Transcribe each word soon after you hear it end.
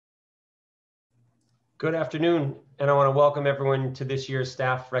Good afternoon, and I want to welcome everyone to this year's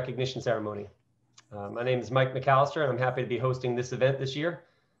staff recognition ceremony. My name is Mike McAllister, and I'm happy to be hosting this event this year.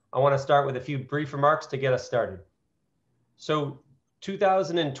 I want to start with a few brief remarks to get us started. So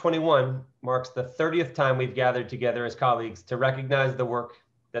 2021 marks the 30th time we've gathered together as colleagues to recognize the work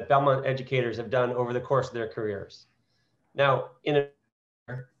that Belmont educators have done over the course of their careers. Now,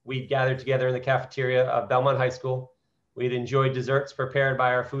 we gathered together in the cafeteria of Belmont High School. We'd enjoy desserts prepared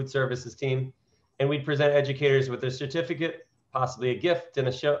by our food services team, and we'd present educators with a certificate, possibly a gift, and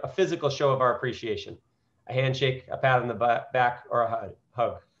a physical show of our appreciation, a handshake, a pat on the back, or a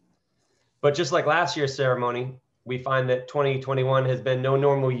hug. But just like last year's ceremony, we find that 2021 has been no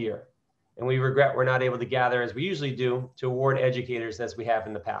normal year, and we regret we're not able to gather as we usually do to award educators as we have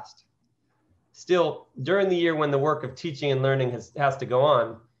in the past. Still, during the year when the work of teaching and learning has to go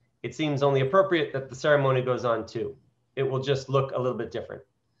on, it seems only appropriate that the ceremony goes on too. It will just look a little bit different.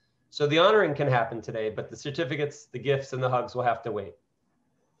 So the honoring can happen today, but the certificates, the gifts, and the hugs will have to wait.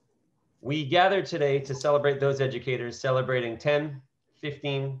 We gathered today to celebrate those educators celebrating 10,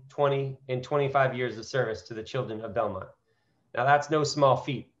 15, 20, and 25 years of service to the children of Belmont. Now that's no small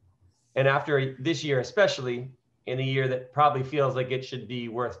feat. And after this year, especially in a year that probably feels like it should be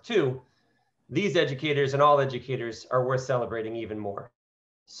worth two, these educators and all educators are worth celebrating even more.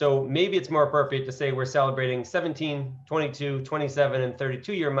 So maybe it's more appropriate to say we're celebrating 17, 22, 27, and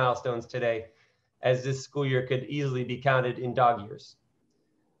 32-year milestones today, as this school year could easily be counted in dog years.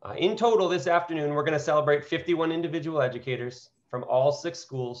 In total this afternoon, we're going to celebrate 51 individual educators from all 6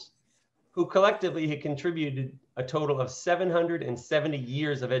 schools who collectively had contributed a total of 770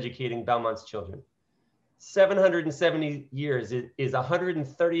 years of educating Belmont's children. 770 years is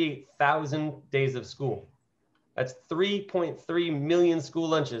 138,000 days of school. That's 3.3 million school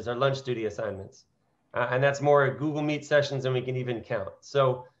lunches or lunch duty assignments. And that's more Google Meet sessions than we can even count.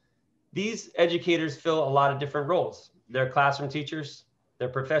 So these educators fill a lot of different roles. They're classroom teachers, they're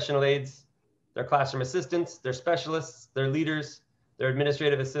professional aides, they're classroom assistants, they're specialists, they're leaders, they're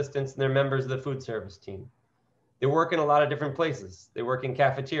administrative assistants, and they're members of the food service team. They work in a lot of different places. They work in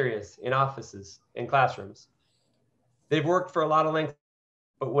cafeterias, in offices, in classrooms. They've worked for a lot of length,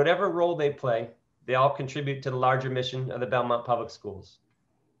 but whatever role they play, they all contribute to the larger mission of the Belmont Public Schools,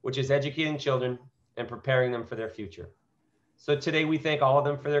 which is educating children and preparing them for their future. So today we thank all of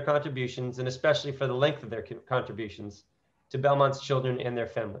them for their contributions, and especially for the length of their contributions to Belmont's children and their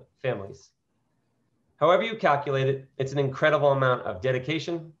families. However you calculate it, it's an incredible amount of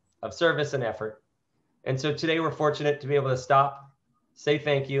dedication, of service, and effort. And so today we're fortunate to be able to stop, say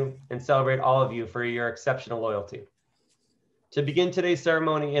thank you, and celebrate all of you for your exceptional loyalty. To begin today's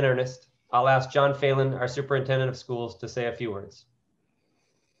ceremony in earnest, I'll ask John Phelan, our superintendent of schools, to say a few words.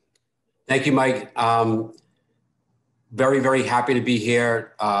 Thank you, Mike. Very, very happy to be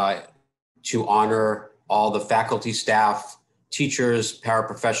here to honor all the faculty, staff, teachers,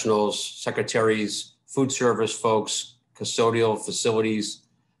 paraprofessionals, secretaries, food service folks, custodial facilities,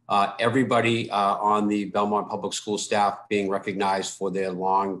 everybody on the Belmont Public School staff being recognized for their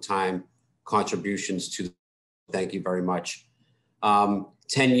long time contributions to. Thank you very much.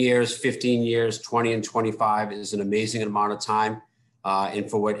 10 years, 15 years, 20 and 25 is an amazing amount of time. And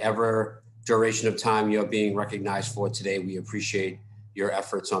for whatever duration of time you're being recognized for today, we appreciate your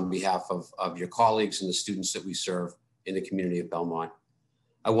efforts on behalf of your colleagues and the students that we serve in the community of Belmont.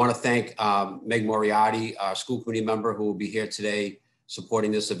 I want to thank Meg Moriarty, our school committee member who will be here today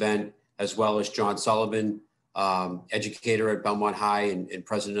supporting this event, as well as John Sullivan, educator at Belmont High and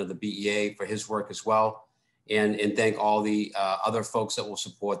president of the BEA, for his work as well. And thank all the other folks that will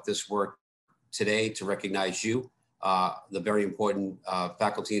support this work today to recognize you, the very important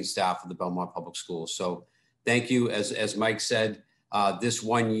faculty and staff of the Belmont Public Schools. So thank you. As Mike said, this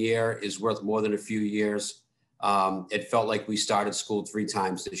 1 year is worth more than a few years. It felt like we started school 3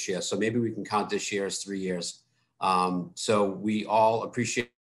 times this year. So maybe we can count this year as 3 years. So we all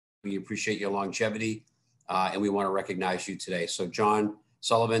appreciate your longevity and we want to recognize you today. So John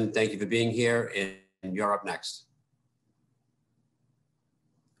Sullivan, thank you for being here. And you're up next.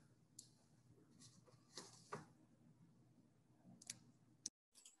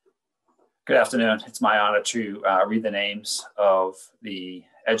 Good afternoon. It's my honor to read the names of the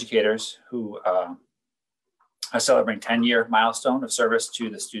educators who are celebrating 10-year milestone of service to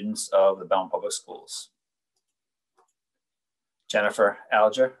the students of the Belmont Public Schools. Jennifer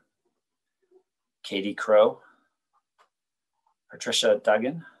Alger, Katie Crow, Patricia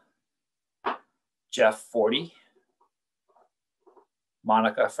Duggan, Jeff Forty,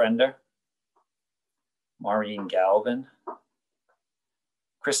 Monica Frender, Maureen Galvin,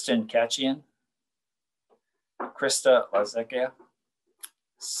 Kristen Kachian, Krista Lazekia,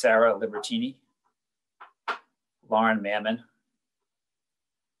 Sarah Libertini, Lauren Mammon,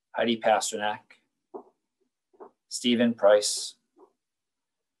 Heidi Pasternak, Stephen Price,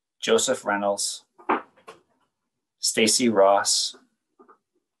 Joseph Reynolds, Stacy Ross,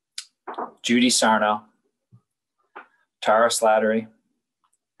 Judy Sarno, Tara Slattery,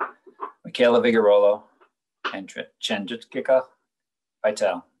 Michaela Vigorolo, and Chandrika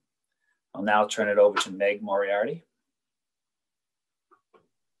Vitel. I'll now turn it over to Meg Moriarty.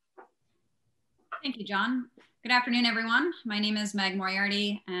 Thank you, John. Good afternoon, everyone. My name is Meg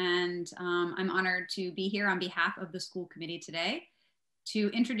Moriarty, and I'm honored to be here on behalf of the school committee today to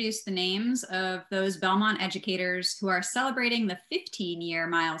introduce the names of those Belmont educators who are celebrating the 15-year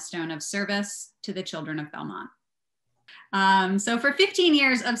milestone of service to the children of Belmont. So for 15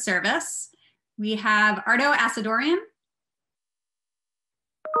 years of service, we have Ardo Asadorian,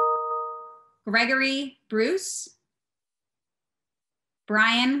 Gregory Bruce,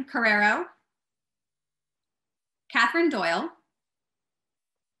 Brian Carrero, Catherine Doyle,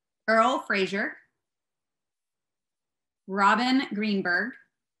 Earl Frazier, Robin Greenberg,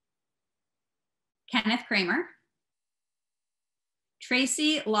 Kenneth Kramer,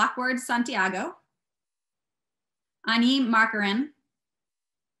 Tracy Lockwood Santiago, Ani Markarin,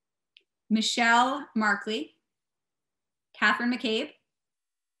 Michelle Markley, Catherine McCabe,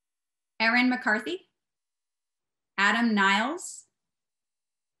 Erin McCarthy, Adam Niles,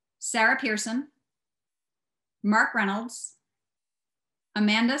 Sarah Pearson, Mark Reynolds,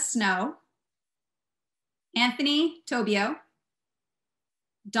 Amanda Snow, Anthony Tobio,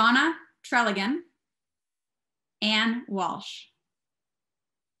 Donna Trelligan, Ann Walsh.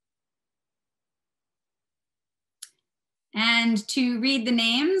 And to read the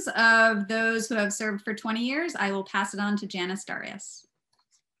names of those who have served for 20 years, I will pass it on to Janice Darius.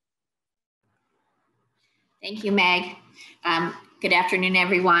 Thank you, Meg. Good afternoon,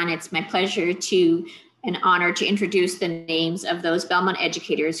 everyone. It's my pleasure and honor to introduce the names of those Belmont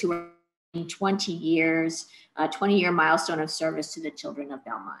educators who are in 20 years, 20-year milestone of service to the children of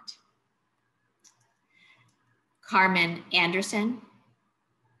Belmont. Carmen Anderson,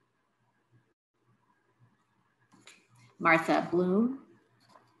 Martha Bloom,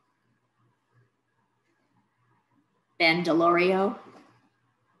 Ben Delorio,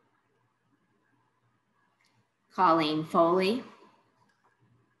 Colleen Foley,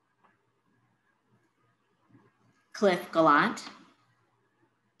 Cliff Gallant,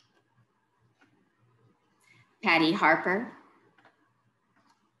 Patty Harper,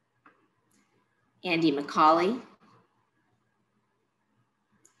 Andy McCauley,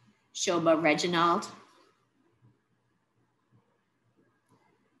 Shoba Reginald,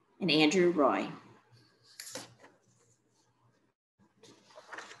 and Andrew Roy.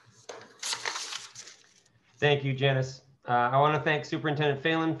 Thank you, Janice. I want to thank Superintendent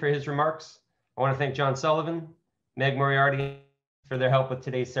Phelan for his remarks. I want to thank John Sullivan, Meg Moriarty for their help with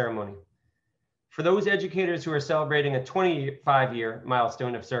today's ceremony. For those educators who are celebrating a 25-year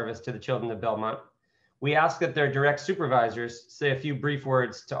milestone of service to the children of Belmont, we ask that their direct supervisors say a few brief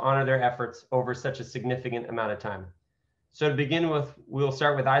words to honor their efforts over such a significant amount of time. So to begin with, we'll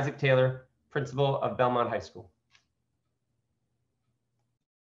start with Isaac Taylor, principal of Belmont High School.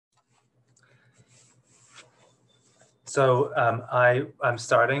 So I'm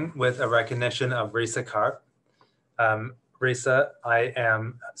starting with a recognition of Risa Karp. Risa, I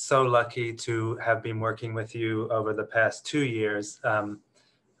am so lucky to have been working with you over the past 2 years,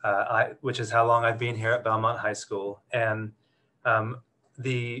 which is how long I've been here at Belmont High School. And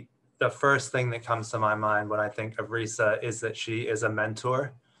the first thing that comes to my mind when I think of Risa is that she is a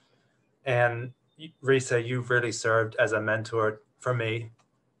mentor. And Risa, you've really served as a mentor for me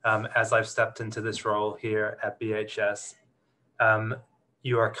as I've stepped into this role here at BHS.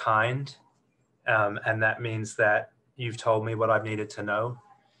 You are kind, and that means that you've told me what I've needed to know.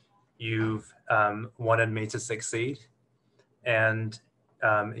 You've wanted me to succeed, and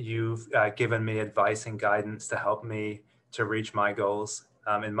you've given me advice and guidance to help me to reach my goals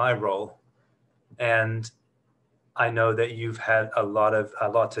in my role. And I know that you've had a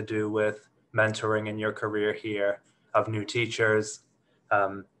lot to do with mentoring in your career here of new teachers.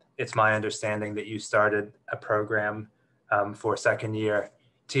 It's my understanding that you started a program for second year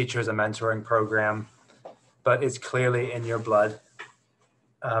teachers, a mentoring program, but it's clearly in your blood.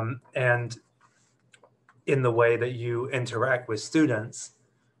 And in the way that you interact with students,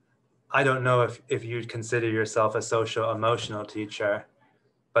 I don't know if you'd consider yourself a social emotional teacher,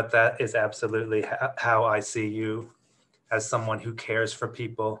 but that is absolutely how I see you, as someone who cares for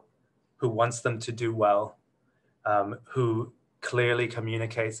people, who wants them to do well, who clearly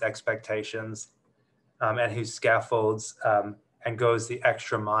communicates expectations, and who scaffolds and goes the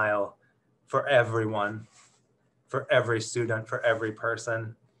extra mile for everyone for every student, for every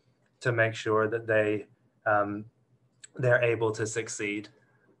person, to make sure that they're able to succeed.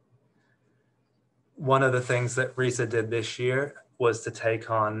 One of the things that Risa did this year was to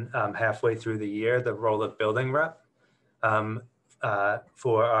take on halfway through the year the role of building rep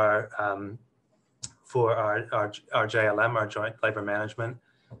for our JLM, our Joint Labor Management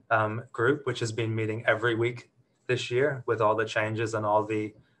group, which has been meeting every week this year with all the changes and all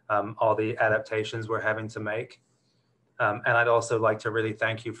the adaptations we're having to make. And I'd also like to really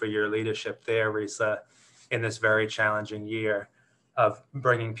thank you for your leadership there, Risa, in this very challenging year of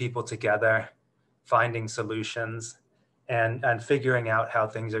bringing people together, finding solutions, and figuring out how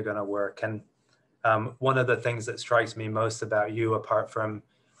things are going to work. And one of the things that strikes me most about you, apart from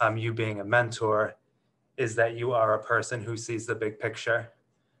you being a mentor, is that you are a person who sees the big picture.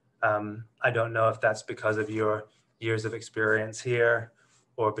 I don't know if that's because of your years of experience here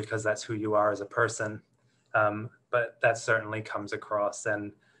or because that's who you are as a person, but that certainly comes across.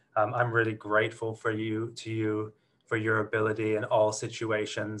 And I'm really grateful for you for your ability in all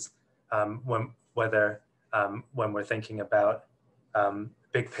situations, when we're thinking about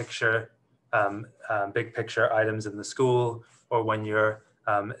big picture items in the school, or when you're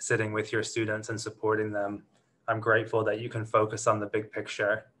sitting with your students and supporting them. I'm grateful that you can focus on the big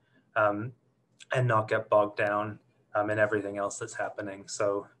picture and not get bogged down in everything else that's happening.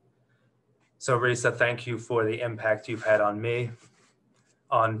 So Risa, thank you for the impact you've had on me,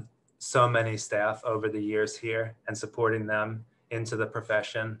 on so many staff over the years here, and supporting them into the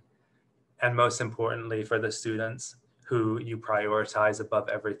profession. And most importantly, for the students who you prioritize above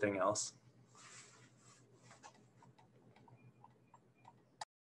everything else.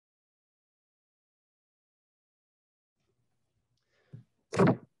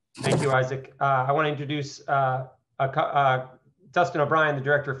 Thank you, Isaac. I want to introduce Dustin O'Brien, the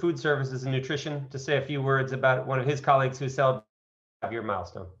Director of Food Services and Nutrition, to say a few words about one of his colleagues who celebrated a 5-year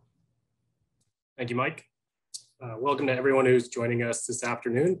milestone. Thank you, Mike. Welcome to everyone who's joining us this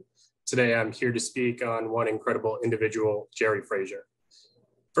afternoon. Today, I'm here to speak on one incredible individual, Jerry Frazier.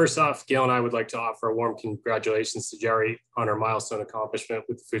 First off, Gail and I would like to offer a warm congratulations to Jerry on her milestone accomplishment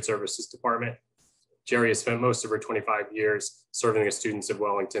with the Food Services Department. Jerry has spent most of her 25 years serving the students of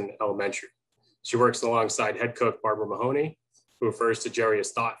Wellington Elementary. She works alongside head cook Barbara Mahoney, who refers to Jerry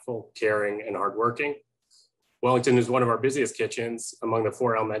as thoughtful, caring, and hardworking. Wellington is one of our busiest kitchens among the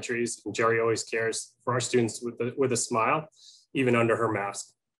 4 elementaries, and Jerry always cares for our students with a smile, even under her mask.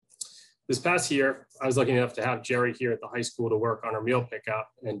 This past year, I was lucky enough to have Jerry here at the high school to work on our meal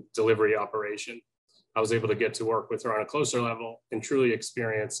pickup and delivery operation. I was able to get to work with her on a closer level and truly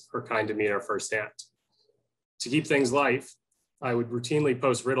experience her kind demeanor firsthand. To keep things light, I would routinely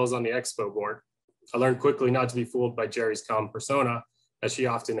post riddles on the expo board. I learned quickly not to be fooled by Jerry's calm persona, as she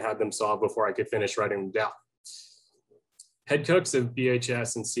often had them solved before I could finish writing them down. Head cooks of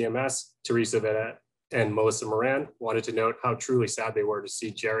BHS and CMS, Teresa Vedette and Melissa Moran, wanted to note how truly sad they were to see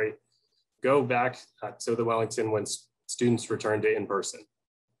Jerry go back to the Wellington when students returned to in-person.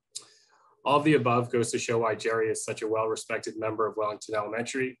 All of the above goes to show why Jerry is such a well-respected member of Wellington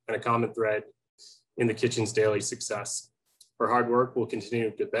Elementary and a common thread in the kitchen's daily success. Her hard work will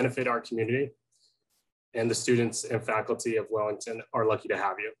continue to benefit our community, and the students and faculty of Wellington are lucky to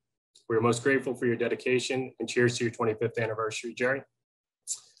have you. We're most grateful for your dedication, and cheers to your 25th anniversary, Jerry.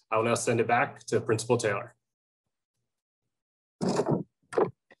 I will now send it back to Principal Taylor.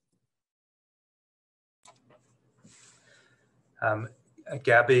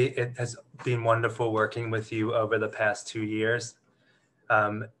 Gabby, it has been wonderful working with you over the past 2 years.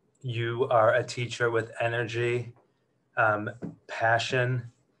 You are a teacher with energy,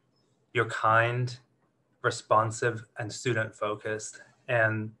 passion. You're kind, responsive, and student-focused.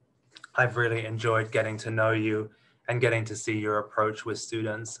 And I've really enjoyed getting to know you and getting to see your approach with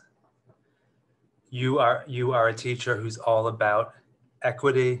students. You are a teacher who's all about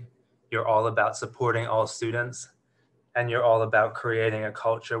equity. You're all about supporting all students. And you're all about creating a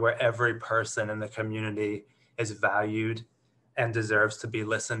culture where every person in the community is valued and deserves to be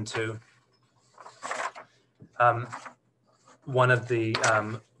listened to. When I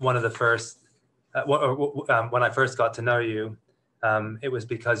first got to know you, it was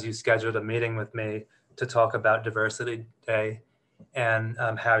because you scheduled a meeting with me to talk about Diversity Day and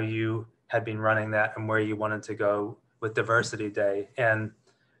how you had been running that and where you wanted to go with Diversity Day. And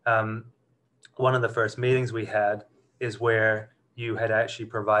one of the first meetings we had is where you had actually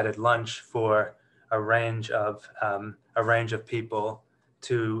provided lunch for a range of people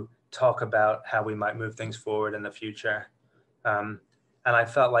to talk about how we might move things forward in the future. And I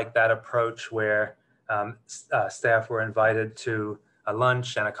felt like that approach where staff were invited to a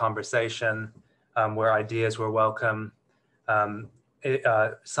lunch and a conversation where ideas were welcome. It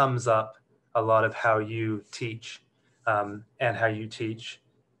sums up a lot of how you teach and how you teach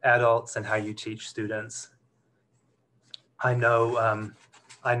adults and how you teach students. I know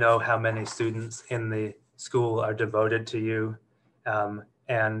how many students in the school are devoted to you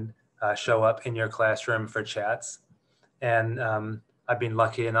and show up in your classroom for chats. And I've been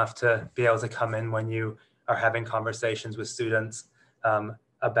lucky enough to be able to come in when you are having conversations with students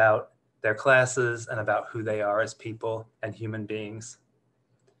about their classes and about who they are as people and human beings.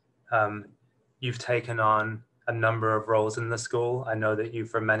 You've taken on a number of roles in the school. I know that you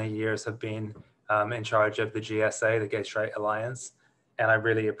for many years have been in charge of the GSA, the Gay Straight Alliance, and I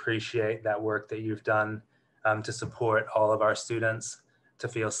really appreciate that work that you've done to support all of our students to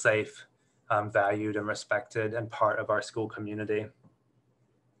feel safe, valued and respected and part of our school community.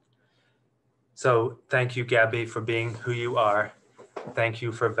 So thank you, Gabby, for being who you are. Thank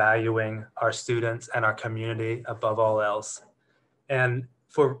you for valuing our students and our community above all else, and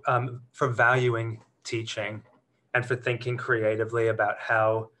for valuing teaching and for thinking creatively about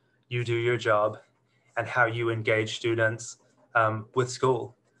how you do your job and how you engage students with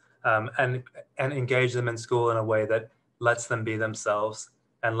school and engage them in school in a way that lets them be themselves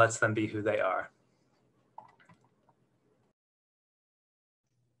and lets them be who they are.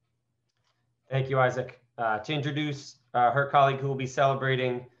 Thank you, Isaac. To introduce her colleague who will be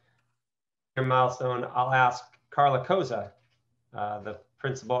celebrating her milestone, I'll ask Carla Koza, the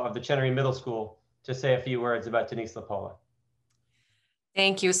principal of the Chenery Middle School, to say a few words about Denise LaPolla.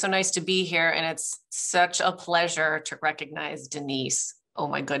 Thank you. So nice to be here. And it's such a pleasure to recognize Denise. Oh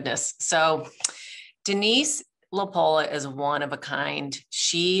my goodness. So Denise LaPolla is one of a kind.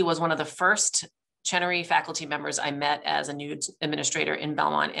 She was one of the first Chenery faculty members I met as a new administrator in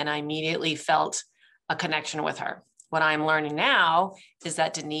Belmont, and I immediately felt a connection with her. What I'm learning now is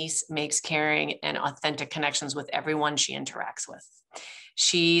that Denise makes caring and authentic connections with everyone she interacts with.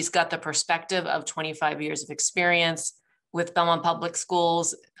 She's got the perspective of 25 years of experience with Belmont Public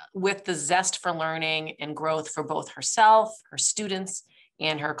Schools, with the zest for learning and growth for both herself, her students,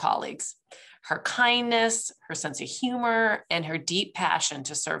 and her colleagues. Her kindness, her sense of humor, and her deep passion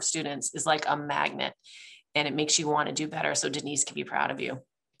to serve students is like a magnet, and it makes you want to do better, so Denise can be proud of you.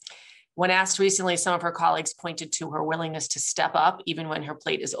 When asked recently, some of her colleagues pointed to her willingness to step up even when her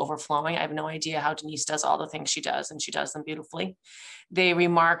plate is overflowing. I have no idea how Denise does all the things she does, and she does them beautifully. They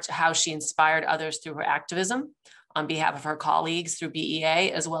remarked how she inspired others through her activism on behalf of her colleagues through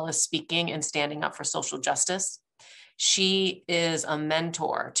BEA, as well as speaking and standing up for social justice. She is a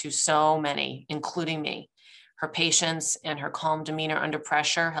mentor to so many, including me. Her patience and her calm demeanor under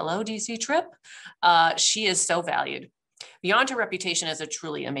pressure. Hello, DC Trip. She is so valued. Beyond her reputation as a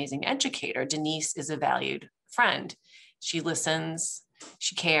truly amazing educator, Denise is a valued friend. She listens,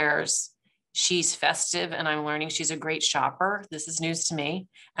 she cares, she's festive, and I'm learning she's a great shopper. This is news to me,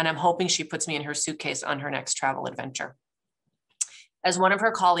 and I'm hoping she puts me in her suitcase on her next travel adventure. As one of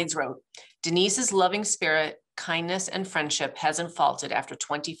her colleagues wrote, Denise's loving spirit, kindness, and friendship hasn't faltered after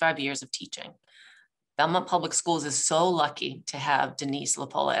 25 years of teaching. Belmont Public Schools is so lucky to have Denise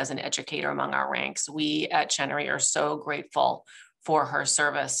LaPolla as an educator among our ranks. We at Chenery are so grateful for her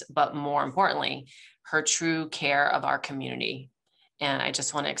service, but more importantly, her true care of our community. And I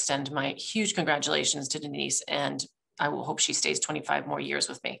just want to extend my huge congratulations to Denise, and I will hope she stays 25 more years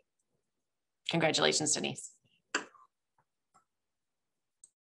with me. Congratulations, Denise.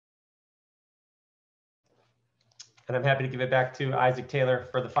 And I'm happy to give it back to Isaac Taylor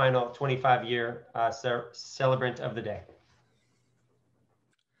for the final 25-year celebrant of the day.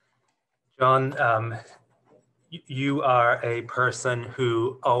 John, you are a person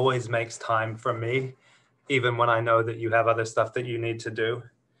who always makes time for me, even when I know that you have other stuff that you need to do.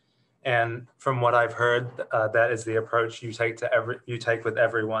 And from what I've heard, that is the approach you take with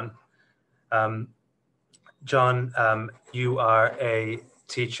everyone. John, you are a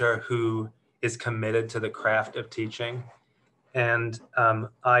teacher who is committed to the craft of teaching. And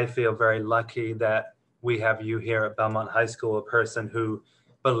I feel very lucky that we have you here at Belmont High School, a person who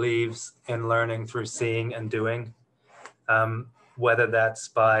believes in learning through seeing and doing, whether that's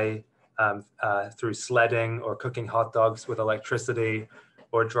by through sledding or cooking hot dogs with electricity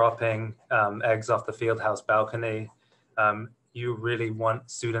or dropping eggs off the field house balcony. You really want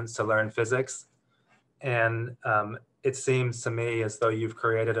students to learn physics. And it seems to me as though you've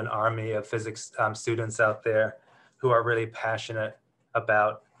created an army of physics students out there who are really passionate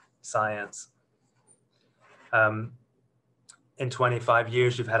about science. In 25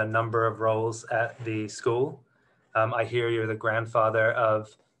 years, you've had a number of roles at the school. I hear you're the grandfather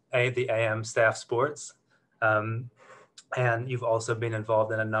of the AM staff sports. And you've also been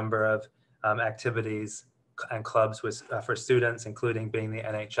involved in a number of activities and clubs with, for students, including being the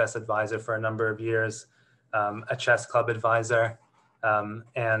NHS advisor for a number of years, a chess club advisor,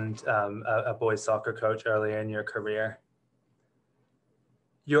 and a boys soccer coach earlier in your career.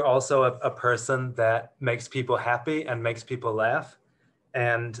 You're also a person that makes people happy and makes people laugh.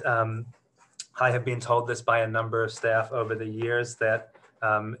 And I have been told this by a number of staff over the years that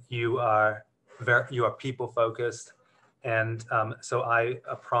you are people focused. And so I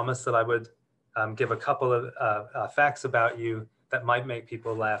promised that I would give a couple of facts about you that might make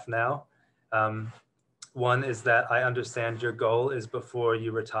people laugh now. One is that I understand your goal is before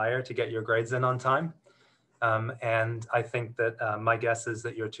you retire to get your grades in on time. And I think that my guess is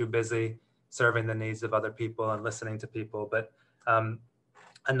that you're too busy serving the needs of other people and listening to people. But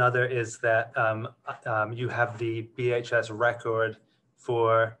another is that you have the BHS record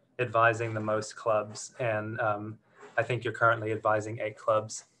for advising the most clubs. And I think you're currently advising 8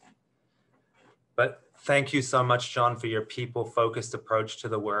 clubs. But thank you so much, John, for your people-focused approach to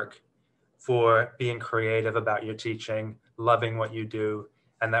the work, for being creative about your teaching, loving what you do,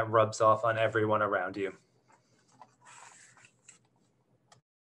 and that rubs off on everyone around you.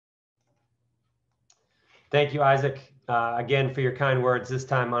 Thank you, Isaac, again for your kind words, this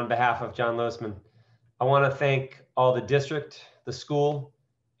time on behalf of John Losman. I want to thank all the district, the school,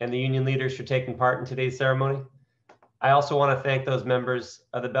 and the union leaders for taking part in today's ceremony. I also want to thank those members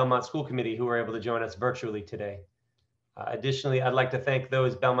of the Belmont School Committee who were able to join us virtually today. Additionally, I'd like to thank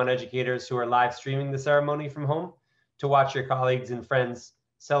those Belmont educators who are live streaming the ceremony from home to watch your colleagues and friends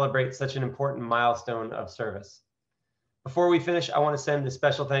celebrate such an important milestone of service. Before we finish, I want to send a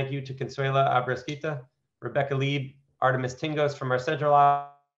special thank you to Consuela Abrasquita, Rebecca Lieb, Artemis Tingos from our central office,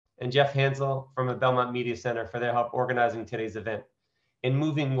 and Jeff Hansel from the Belmont Media Center for their help organizing today's event and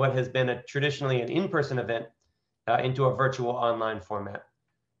moving what has been traditionally an in-person event into a virtual online format.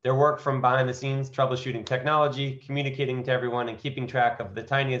 Their work from behind the scenes, troubleshooting technology, communicating to everyone, and keeping track of the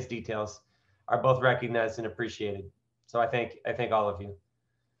tiniest details are both recognized and appreciated. So I thank all of you.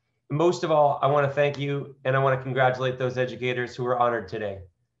 Most of all, I want to thank you, and I want to congratulate those educators who were honored today.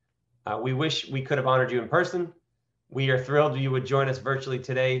 We wish we could have honored you in person. We are thrilled you would join us virtually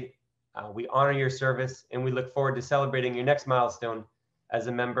today. We honor your service, and we look forward to celebrating your next milestone as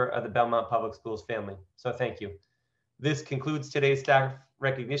a member of the Belmont Public Schools family. So thank you. This concludes today's staff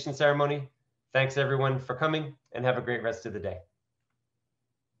recognition ceremony. Thanks everyone for coming, and have a great rest of the day.